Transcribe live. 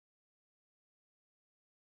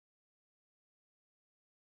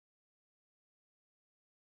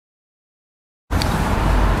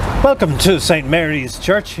Welcome to St Mary's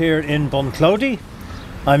Church here in Bunclody.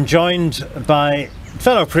 I'm joined by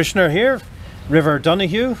fellow parishioner here, River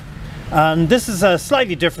Donoghue, and this is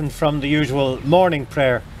slightly different from the usual morning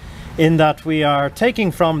prayer in that we are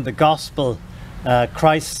taking from the Gospel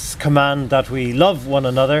Christ's command that we love one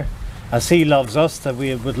another as he loves us, that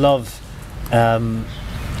we would love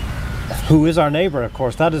who is our neighbour, of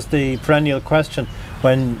course. That is the perennial question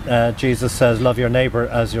when Jesus says love your neighbour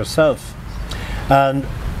as yourself. And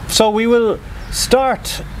so we will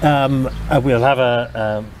start, we'll have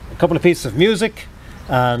a couple of pieces of music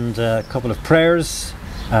and a couple of prayers,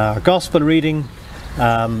 our gospel reading,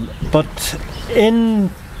 but in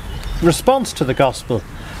response to the gospel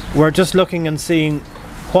we're just looking and seeing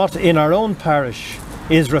what in our own parish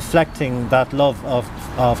is reflecting that love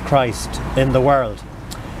of Christ in the world.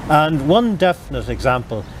 And one definite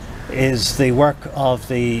example is the work of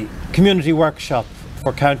the community workshop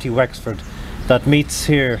for County Wexford that meets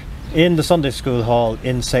here in the Sunday School Hall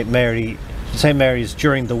in St Mary's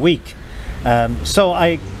during the week. So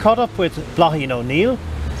I caught up with Blaithín O'Neill,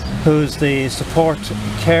 who's the support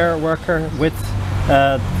care worker with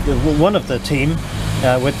one of the team,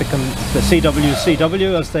 with the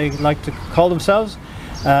CWCW as they like to call themselves.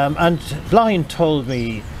 And Blaithín told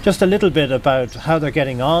me just a little bit about how they're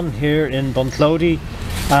getting on here in Bunclody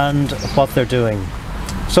and what they're doing.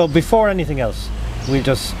 So before anything else, we'll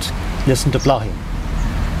just listen to Blaithín.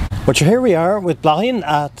 But here we are with Blaithín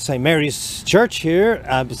at St Mary's Church here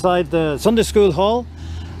beside the Sunday School Hall,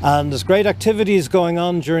 and there's great activities going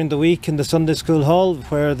on during the week in the Sunday School Hall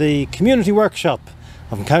where the community workshop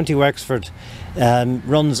of County Wexford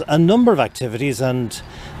runs a number of activities and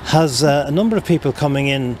has a number of people coming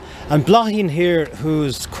in, and Blaithín here,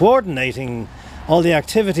 who's coordinating all the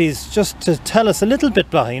activities, just to tell us a little bit,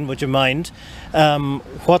 Blaithín, would you mind,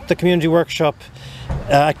 what the community workshop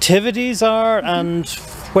activities are and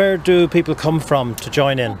where do people come from to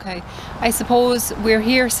join in? Okay, I suppose we're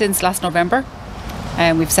here since last November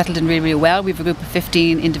and we've settled in really, really well. We have a group of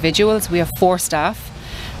 15 individuals. We have 4 staff.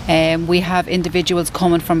 We have individuals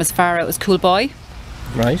coming from as far out as Coolboy.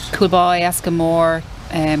 Right. Coolboy, Escamore,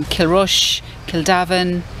 Kilrush,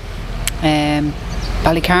 Kildavin,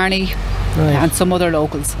 Ballycarney, right, and some other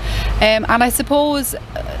locals. And I suppose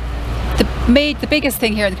the biggest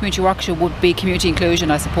thing here in the community workshop would be community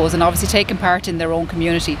inclusion, I suppose, and obviously taking part in their own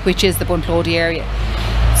community, which is the Bunclody area.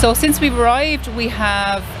 So since we've arrived, we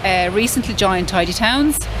have recently joined Tidy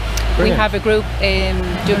Towns. Brilliant. We have a group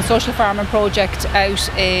doing a social farming project out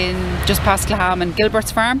in just past Claham and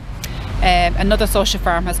Gilbert's farm. Another social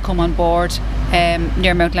farm has come on board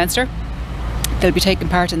near Mount Leinster. They'll be taking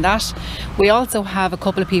part in that. We also have a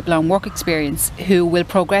couple of people on work experience who will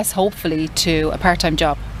progress hopefully to a part-time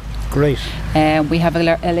job. Great. We have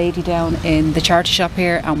a lady down in the charity shop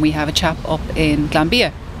here, and we have a chap up in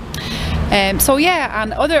Glanbia. So yeah,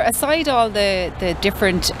 and aside all the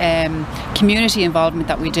different community involvement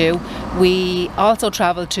that we do, we also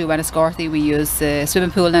travel to Enniscorthy. We use the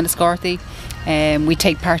swimming pool in Enniscorthy. We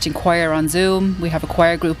take part in choir on Zoom. We have a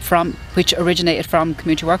choir group which originated from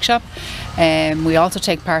community workshop. We also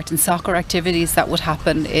take part in soccer activities that would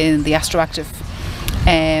happen in the Astroactive.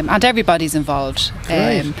 And everybody's involved.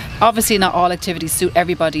 Obviously not all activities suit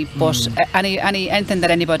everybody, but anything that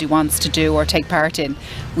anybody wants to do or take part in,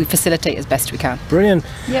 we facilitate as best we can. Brilliant.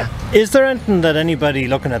 Yeah. Is there anything that anybody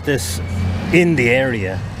looking at this in the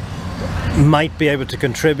area might be able to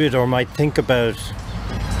contribute or might think about?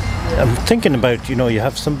 I'm thinking about, you know, you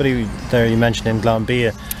have somebody there you mentioned in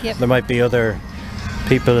Glanbia. Yep. There might be other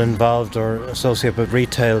people involved or associated with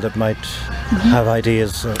retail that might have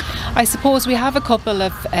ideas. I suppose we have a couple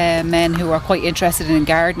of men who are quite interested in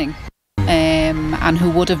gardening and who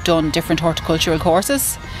would have done different horticultural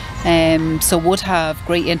courses, so would have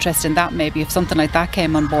great interest in that maybe if something like that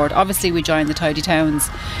came on board. Obviously we joined the Tidy Towns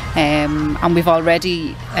and we've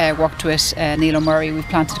already worked with Neil O'Murray. We've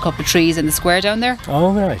planted a couple of trees in the square down there.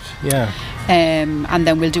 Oh right, yeah. And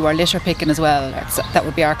then we'll do our litter picking as well. So that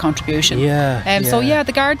would be our contribution. Yeah. So yeah,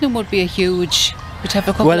 the gardening would be a huge. We'd have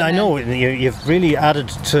a couple. Well, I know you've really added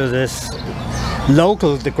to this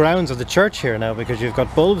the grounds of the church here now, because you've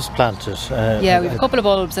got bulbs planted. Yeah, we have a couple of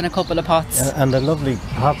bulbs and a couple of pots. And the lovely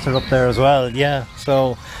pots are up there as well. Yeah.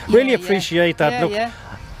 So really appreciate that. Yeah, Look. yeah.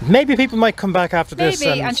 Maybe people might come back after this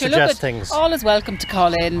and suggest things. All is welcome to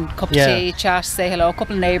call in, cup of tea, chat, say hello. A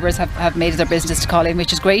couple of neighbours have made it their business to call in,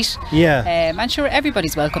 which is great. Yeah. And sure,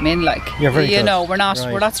 everybody's welcome in. Like, you're very good. We're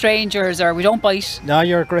not strangers, or we don't bite. No,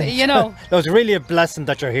 you're great. You know. No, it's really a blessing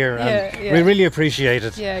that you're here, and we really appreciate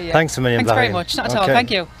it. Yeah. Thanks a million, Thanks Blaithín. very much. Not at all. Thank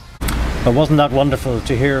you. But wasn't that wonderful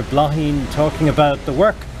to hear Blaithín talking about the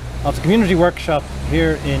work of the community workshop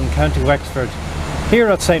here in County Wexford, here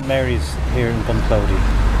at St Mary's here in Bunclody.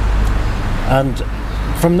 And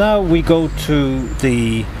from now we go to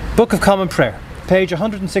the Book of Common Prayer, page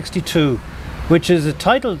 162, which is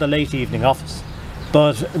titled The Late Evening Office,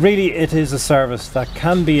 but really it is a service that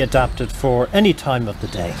can be adapted for any time of the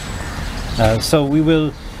day. So we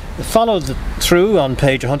will follow through on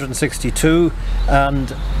page 162,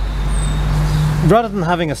 and rather than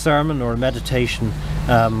having a sermon or a meditation,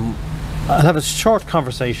 I'll have a short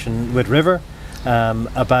conversation with River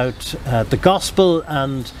about the gospel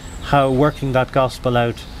and how working that gospel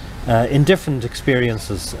out in different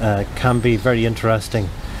experiences can be very interesting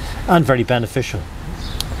and very beneficial.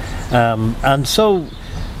 And so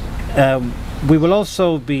we will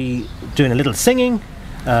also be doing a little singing.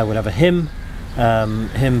 We'll have a hymn,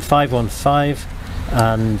 hymn 515,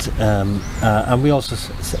 and we also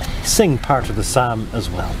sing part of the psalm as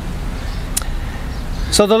well.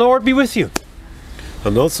 So the Lord be with you.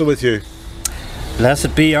 And also with you.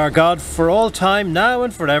 Blessed be our God for all time, now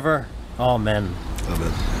and forever. Amen.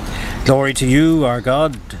 Amen. Glory to you, our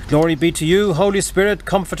God. Glory be to you, Holy Spirit,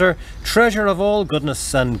 Comforter, Treasure of all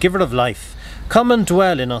goodness and Giver of life. Come and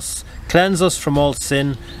dwell in us, cleanse us from all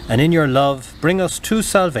sin, and in your love bring us to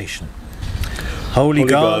salvation. Holy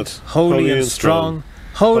God, holy and strong,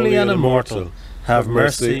 holy and immortal, have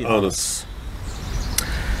mercy on us.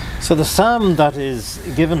 So the psalm that is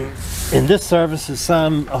given in this service is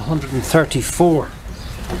Psalm 134.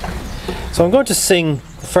 So I'm going to sing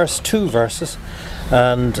the first two verses,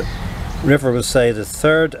 and River will say the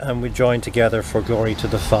third, and we join together for glory to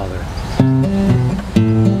the Father.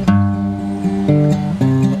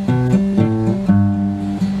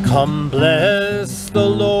 Come, bless the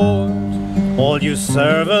Lord, all you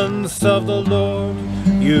servants of the Lord,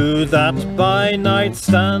 you that by night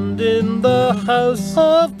stand in the house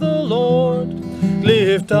of the Lord.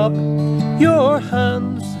 Lift up your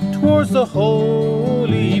hands towards the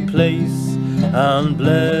holy place and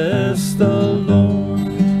bless the Lord.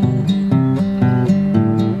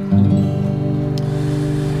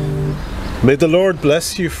 May the Lord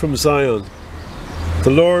bless you from Zion,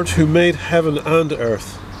 the Lord who made heaven and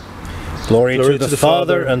earth. Glory to the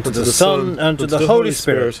Father, and to the Son, and to the Holy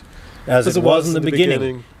Spirit, as it was in the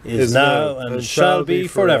beginning, is now, and shall be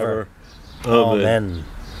forever. Amen.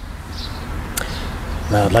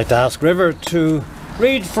 Now I'd like to ask River to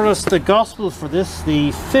read for us the Gospel for this,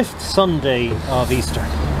 the 5th Sunday of Easter.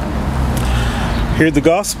 Hear the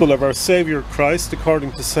Gospel of our Saviour Christ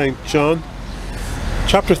according to St. John,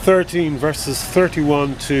 chapter 13, verses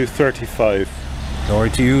 31 to 35. Glory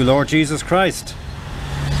to you, Lord Jesus Christ.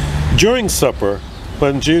 During supper,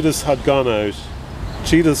 when Judas had gone out,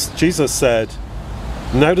 Jesus said,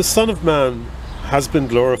 "Now the Son of Man has been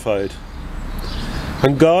glorified,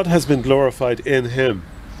 and God has been glorified in him.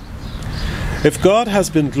 If God has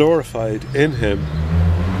been glorified in him,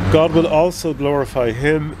 God will also glorify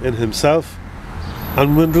him in himself,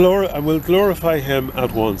 and will glorify him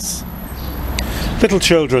at once. Little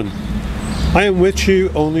children, I am with you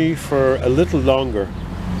only for a little longer.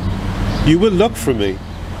 You will look for me.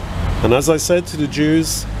 And as I said to the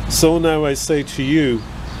Jews, so now I say to you,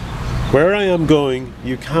 where I am going,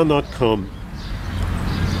 you cannot come.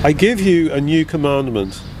 I give you a new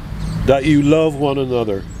commandment, that you love one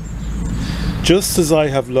another. Just as I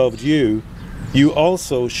have loved you, you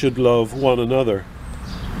also should love one another.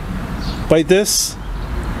 By this,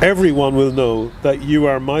 everyone will know that you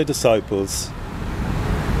are my disciples,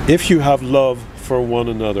 if you have love for one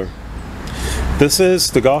another." This is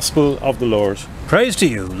the Gospel of the Lord. Praise to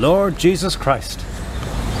you, Lord Jesus Christ.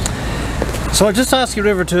 So I'll just ask you,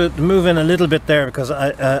 River, to move in a little bit there, because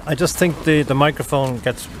I just think the microphone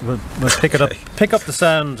will pick it up, pick up the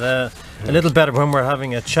sound a little better when we're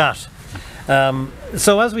having a chat.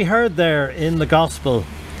 So as we heard there in the Gospel,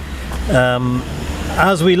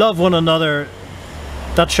 as we love one another,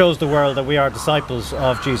 that shows the world that we are disciples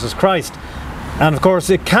of Jesus Christ. And of course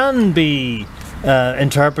it can be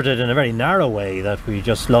interpreted in a very narrow way, that we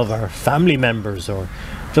just love our family members, or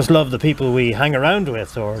just love the people we hang around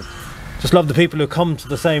with, or just love the people who come to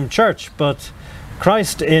the same church. But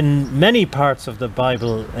Christ, in many parts of the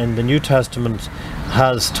Bible, in the New Testament,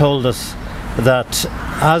 has told us that,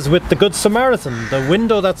 as with the Good Samaritan, the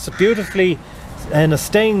window that's beautifully in a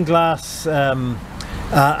stained glass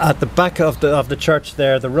at the back of the church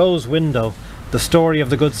there, the rose window, the story of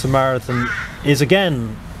the Good Samaritan is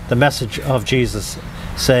again the message of Jesus,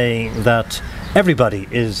 saying that everybody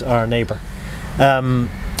is our neighbour.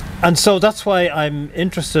 And so that's why I'm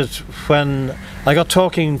interested when I got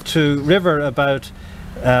talking to River about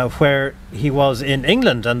where he was in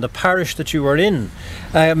England and the parish that you were in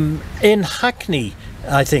Hackney,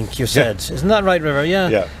 I think you said. Yeah. Isn't that right, River?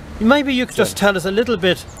 Yeah. maybe you could just tell us a little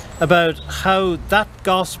bit about how that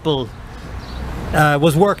gospel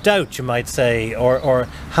was worked out, you might say, or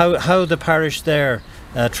how the parish there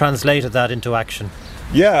translated that into action.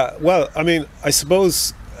 Yeah, well, I mean, I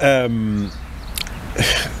suppose I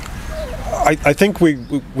think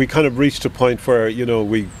we kind of reached a point where, you know,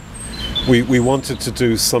 we wanted to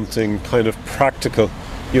do something kind of practical.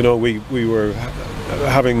 You know, we were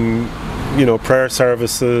having, you know, prayer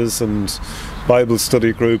services and Bible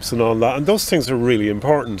study groups and all that, and those things are really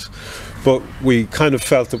important, but we kind of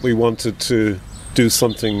felt that we wanted to do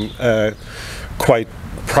something quite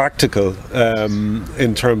practical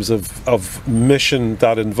in terms of mission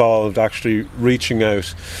that involved actually reaching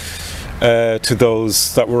out to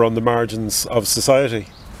those that were on the margins of society.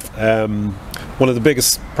 One of the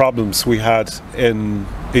biggest problems we had in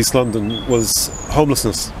East London was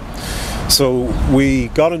homelessness. So we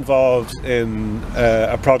got involved in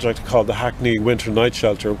a project called the Hackney Winter Night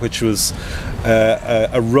Shelter, which was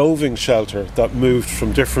a roving shelter that moved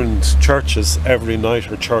from different churches every night,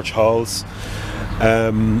 or church halls,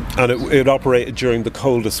 and it operated during the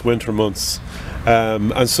coldest winter months.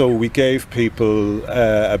 And so we gave people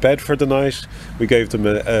a bed for the night, we gave them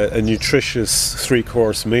a nutritious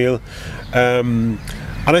 3-course meal, and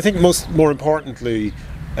I think more importantly,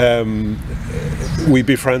 we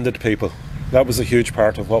befriended people. That was a huge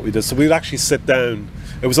part of what we did. So we'd actually sit down,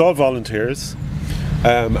 it was all volunteers,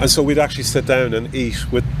 and so we'd actually sit down and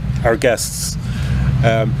eat with our guests.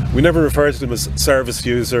 We never referred to them as service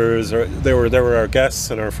users, or they were our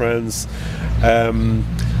guests and our friends, and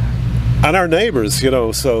our neighbours, you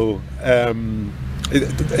know. So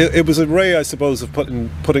it was a way, I suppose, of putting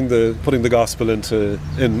the gospel into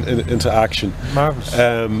action. Marvellous.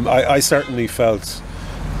 I certainly felt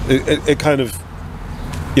it kind of,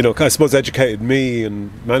 you know, I suppose educated me and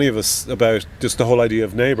many of us about just the whole idea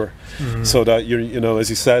of neighbour. So that you know, as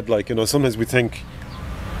you said, like, you know, sometimes we think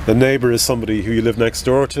the neighbour is somebody who you live next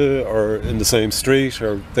door to, or in the same street,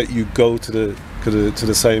 or that you go to the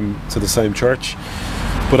same church.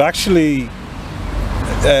 But actually,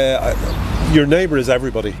 your neighbour is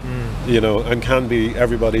everybody, you know, and can be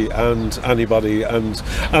everybody and anybody, and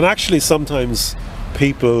actually sometimes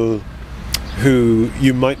people who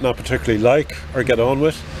you might not particularly like or get on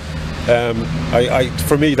with.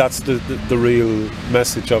 For me, that's the real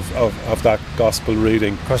message of that gospel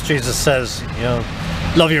reading. Of course, Jesus says, you know,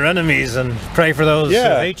 love your enemies and pray for those who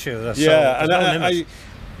hate you. Yeah, and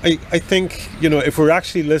I think, you know, if we're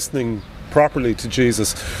actually listening properly to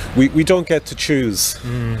Jesus, we don't get to choose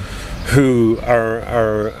who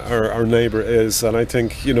our neighbour is. And I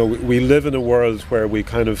think, you know, we live in a world where we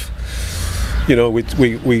kind of, you know,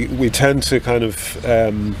 we tend to kind of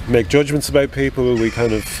make judgments about people. We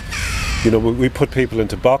kind of, you know, we put people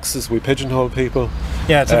into boxes, we pigeonhole people.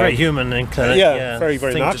 Yeah, it's a very human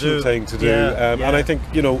very natural thing to do. And I think,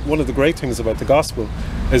 you know, one of the great things about the gospel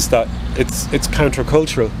is that it's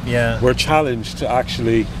countercultural. We're challenged to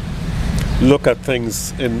actually look at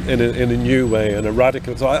things in a new way, and a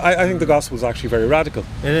radical. So I think the gospel is actually very radical.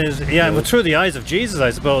 It is, yeah. But through the eyes of Jesus, I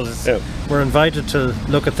suppose, we're invited to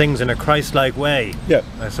look at things in a Christ-like way. Yeah,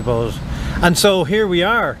 I suppose. And so here we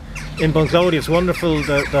are in Bunclody. It's wonderful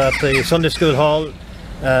that the Sunday School Hall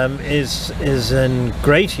is in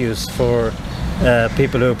great use for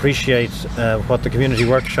people who appreciate what the community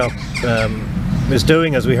workshop is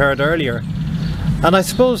doing, as we heard earlier. And I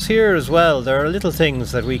suppose here as well, there are little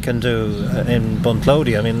things that we can do in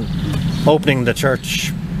Bunclody. I mean, opening the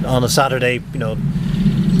church on a Saturday, you know,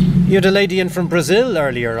 you had a lady in from Brazil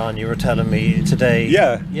earlier on, you were telling me today.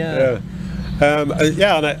 Yeah, and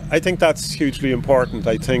I think that's hugely important.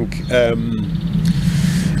 I think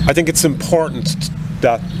it's important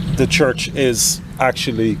that the church is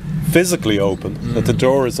actually physically open, that the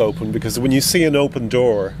door is open, because when you see an open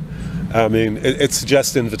door, I mean, it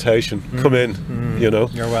suggests invitation. Come in, you know.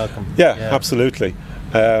 You're welcome. Yeah, absolutely.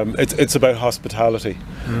 It's about hospitality,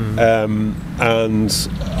 and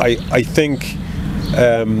I think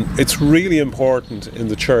it's really important in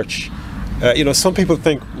the church. You know, some people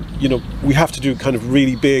think, you know, we have to do kind of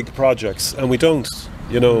really big projects, and we don't.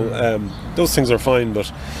 You know, those things are fine,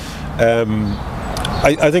 but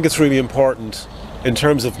I think it's really important in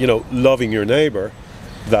terms of, you know, loving your neighbour,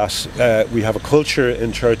 that we have a culture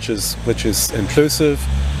in churches which is inclusive,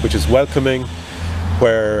 which is welcoming,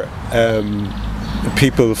 where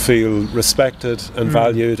people feel respected and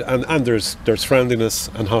valued, and there's friendliness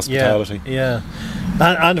and hospitality. Yeah.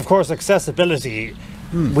 And of course, accessibility.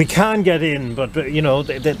 We can get in, but you know,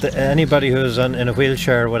 anybody who's in a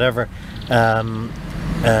wheelchair or whatever,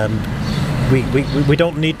 we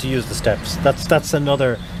don't need to use the steps. That's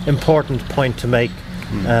another important point to make.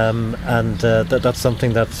 and that's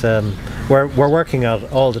something that we're working at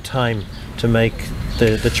all the time to make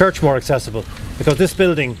the church more accessible, because this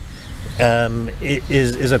building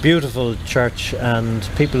is a beautiful church, and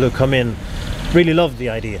people who come in really love the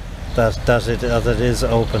idea that it is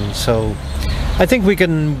open. So I think we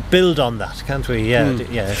can build on that, can't we? Yeah,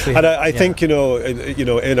 yeah. And I think in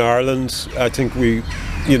Ireland, I think we,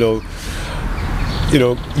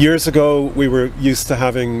 years ago we were used to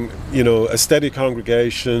having a steady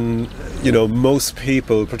congregation. Most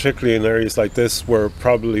people, particularly in areas like this, were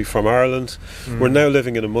probably from Ireland. We're now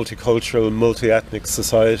living in a multicultural, multi-ethnic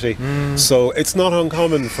society, so it's not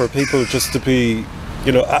uncommon for people just to be,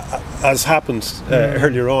 as happened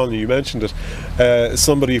earlier on, you mentioned it,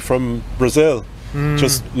 somebody from Brazil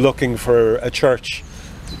just looking for a church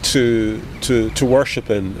to worship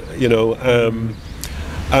in, and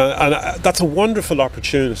that's a wonderful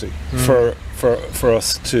opportunity for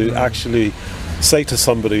us to actually say to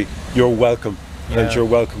somebody, you're welcome, and you're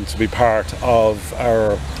welcome to be part of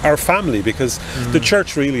our family, because the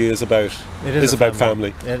church really is about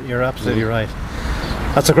family. You're absolutely right.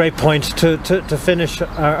 That's a great point to finish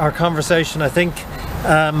our conversation, I think,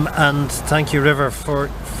 and thank you, River, for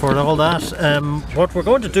all that. What we're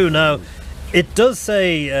going to do now, it does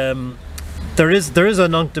say there is a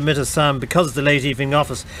Nunc Dimittis Psalm because of the late evening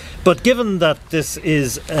office, but given that this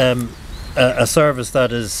is a service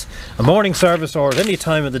that is a morning service or at any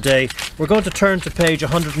time of the day, we're going to turn to page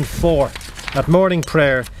 104 at morning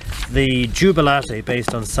prayer, the Jubilate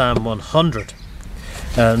based on Psalm 100,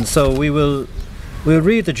 and so we'll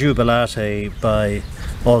read the Jubilate by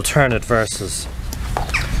alternate verses.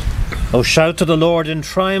 O shout to the Lord in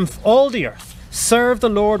triumph, all the earth. Serve the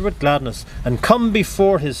Lord with gladness, and come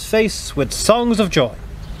before his face with songs of joy.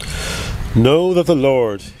 Know that the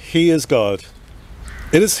Lord, he is God.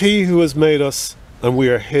 It is he who has made us, and we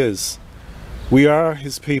are his. We are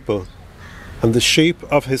his people, and the sheep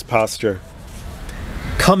of his pasture.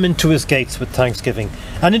 Come into his gates with thanksgiving,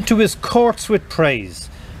 and into his courts with praise.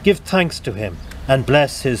 Give thanks to him, and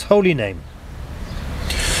bless his holy name.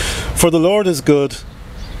 For the Lord is good,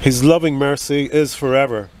 his loving mercy is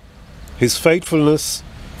forever, his faithfulness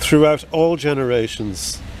throughout all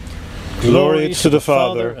generations. Glory to the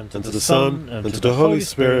Father, and to the Son, and to the Holy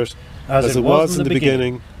Spirit, as it was in the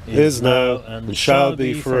beginning, is now, and shall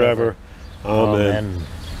be forever. Amen.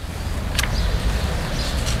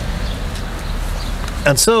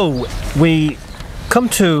 And so we come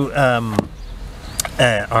to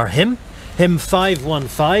our hymn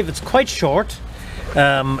 515. It's quite short,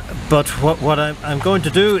 but what I'm going to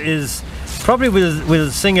do is probably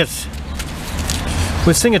we'll sing it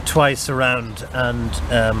twice around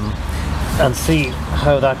and see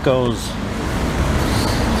how that goes.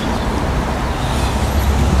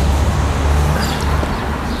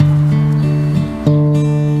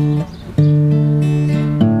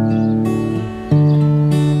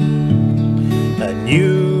 A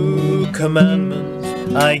new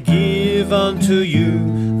commandment I give unto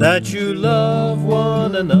you, that you love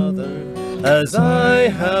one another as I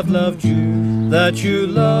have loved you, that you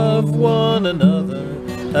love one another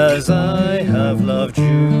as I have loved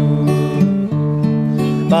you.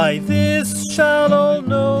 By this shall all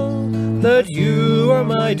know that you are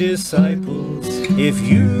my disciples, if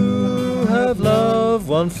you have love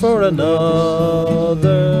one for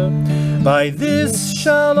another. By this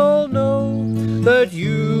shall all know that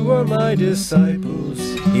you are my disciples,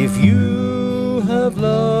 if you have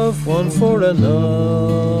love one for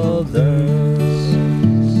another.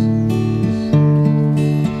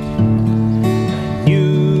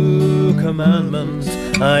 New commandments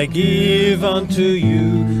I give unto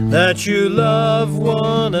you, that you love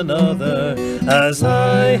one another as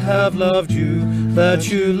I have loved you, that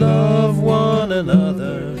you love one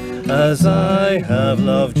another as I have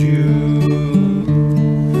loved you.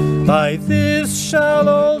 By this shall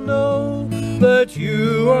all know that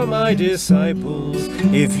you are my disciples,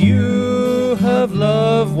 if you have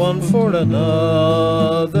love one for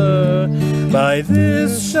another. By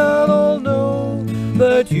this shall all know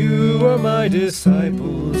that you are my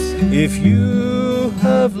disciples, if you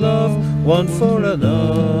have love one for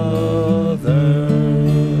another.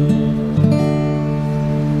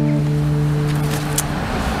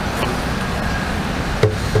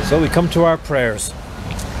 So we come to our prayers.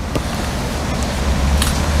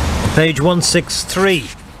 Page 163.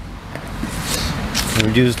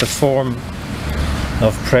 We'll use the form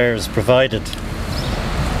of prayers provided.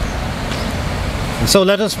 And so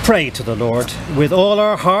let us pray to the Lord with all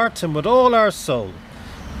our heart and with all our soul.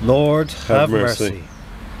 Lord, have mercy.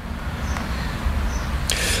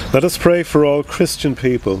 Let us pray for all Christian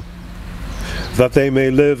people, that they may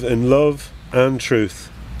live in love, and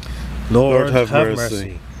truth. Lord, have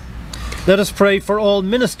mercy. Let us pray for all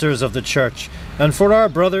ministers of the Church and for our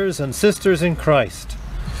brothers and sisters in Christ.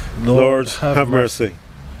 Lord, have mercy.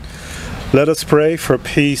 Let us pray for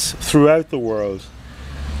peace throughout the world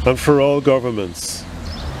and for all governments.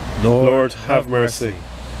 Lord, have mercy.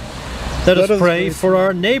 Let us pray for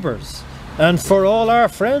our neighbours and for all our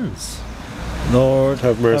friends. Lord,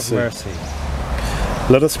 have mercy.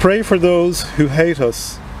 Let us pray for those who hate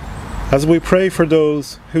us, as we pray for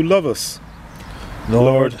those who love us.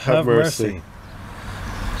 Lord, have mercy.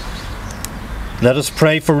 Let us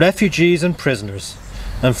pray for refugees and prisoners,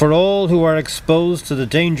 and for all who are exposed to the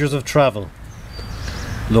dangers of travel.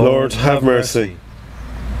 Lord, have mercy.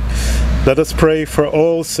 Let us pray for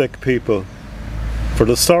all sick people, for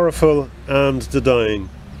the sorrowful and the dying.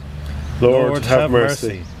 Lord, have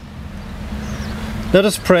mercy. Let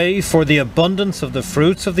us pray for the abundance of the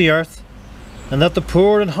fruits of the earth, and that the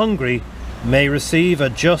poor and hungry may receive a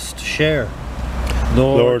just share.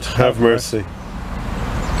 Lord, have mercy.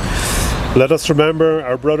 Let us remember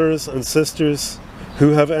our brothers and sisters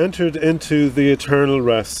who have entered into the eternal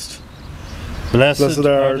rest. Blessed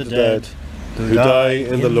are the dead who die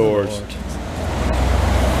in the Lord.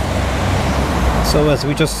 So as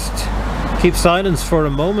we just keep silence for a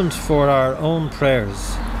moment for our own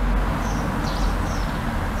prayers,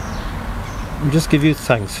 we just give you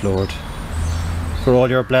thanks, Lord, for all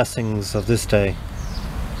your blessings of this day.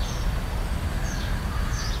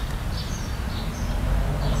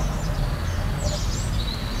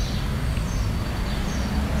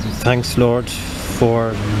 Thanks, Lord,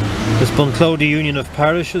 for this Bunclody Union of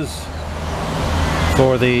Parishes,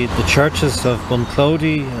 for the churches of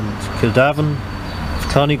Bunclody and Kildavin,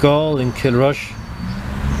 Clonegall and Kilrush,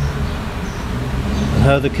 and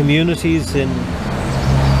how the communities in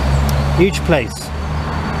each place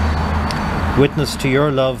witness to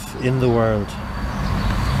your love in the world.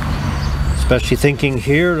 Especially thinking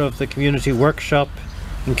here of the community workshop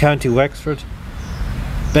in County Wexford,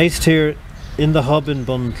 based here in the hub in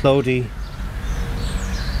Bunclody,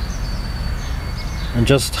 and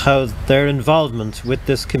just how their involvement with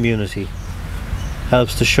this community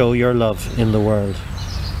helps to show your love in the world.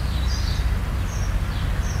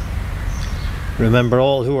 Remember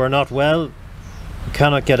all who are not well, who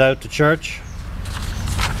cannot get out to church,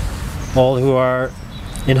 all who are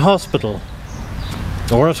in hospital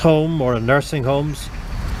or at home or in nursing homes.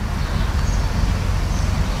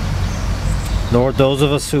 Lord, those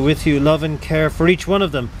of us who with you love and care for each one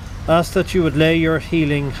of them, ask that you would lay your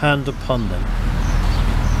healing hand upon them.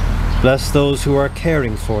 Bless those who are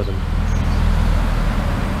caring for them.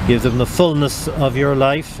 Give them the fullness of your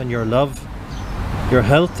life and your love, your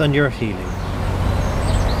health and your healing.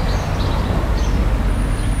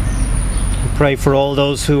 We pray for all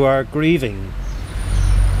those who are grieving,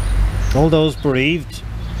 all those bereaved,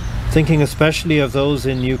 thinking especially of those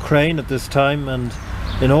in Ukraine at this time and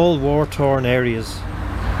in all war-torn areas.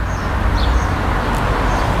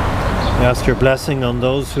 We ask your blessing on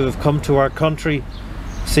those who have come to our country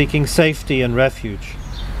seeking safety and refuge.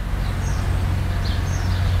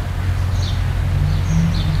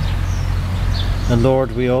 And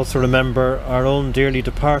Lord, we also remember our own dearly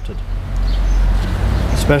departed,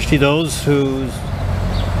 especially those whose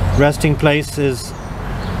resting place is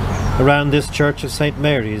around this Church of St.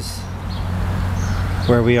 Mary's,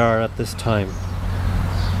 where we are at this time.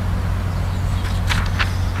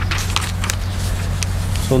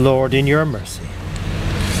 So Lord, in your mercy,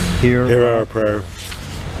 hear our prayer.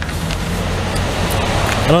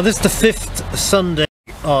 And on this, the 5th Sunday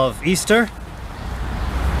of Easter,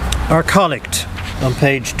 our collect on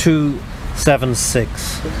page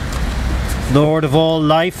 276. Lord of all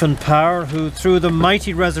life and power, who through the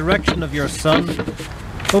mighty resurrection of your Son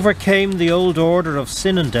overcame the old order of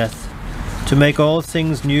sin and death to make all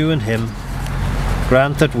things new in him,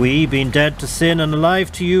 grant that we, being dead to sin and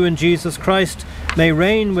alive to you in Jesus Christ, may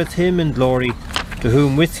reign with him in glory, to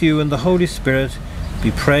whom with you and the Holy Spirit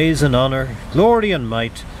be praise and honour, glory and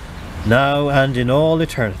might, now and in all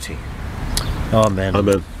eternity. Amen.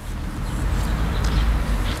 Amen.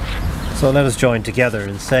 So let us join together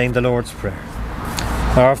in saying the Lord's Prayer.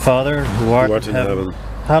 Our Father, who art in heaven,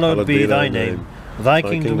 hallowed be thy name. Thy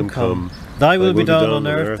kingdom come, thy will be done on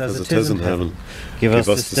earth as it is in heaven. Give us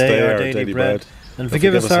this day our daily bread, and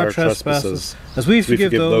forgive us our trespasses, as we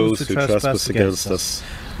forgive those who trespass against us.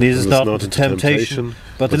 Lead us not into temptation,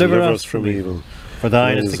 but deliver us from evil. For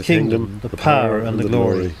thine is the kingdom, the power, and the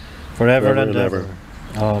glory, forever and ever.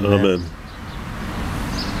 Amen.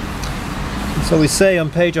 So we say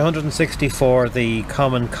on page 164 the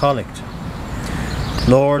Common Collect.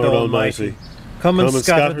 Lord Almighty, come and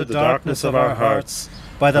scatter the darkness of our hearts,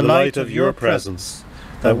 by the light of your presence,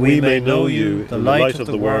 that we may know you, the light of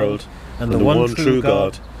the world, and the one true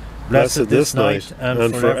God, blessed this night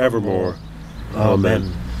and forevermore.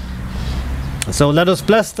 Amen. So let us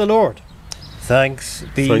bless the Lord. Thanks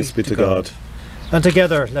be to God. And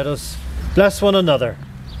together let us bless one another.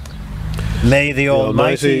 May the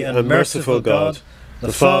Almighty and merciful God,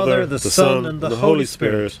 the Father, the Son, and the Holy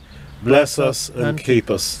Spirit, bless us and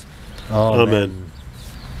keep us. Amen.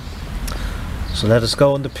 So let us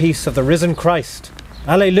go in the peace of the risen Christ.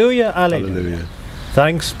 Alleluia, alleluia. Alleluia.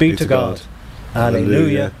 Thanks be to God.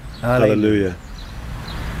 Alleluia, alleluia. Alleluia.